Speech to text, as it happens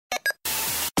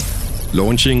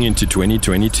Launching into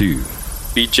 2022.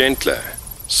 Be gentler,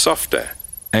 softer,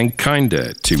 and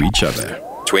kinder to each other.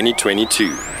 2022.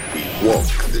 We walk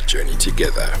the journey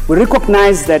together. We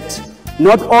recognize that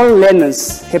not all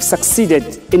learners have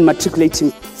succeeded in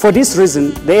matriculating. For this reason,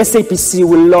 the SABC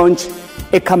will launch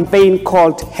a campaign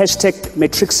called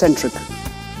 #MatricCentric,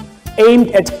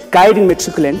 aimed at guiding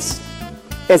matriculants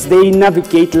as they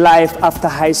navigate life after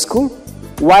high school,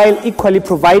 while equally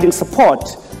providing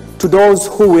support to those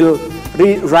who will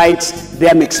rewrite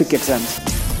their matric exams.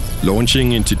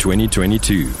 Launching into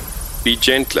 2022. Be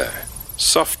gentler,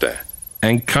 softer,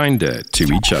 and kinder to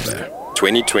each other.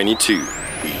 2022.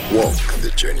 We walk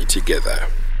the journey together.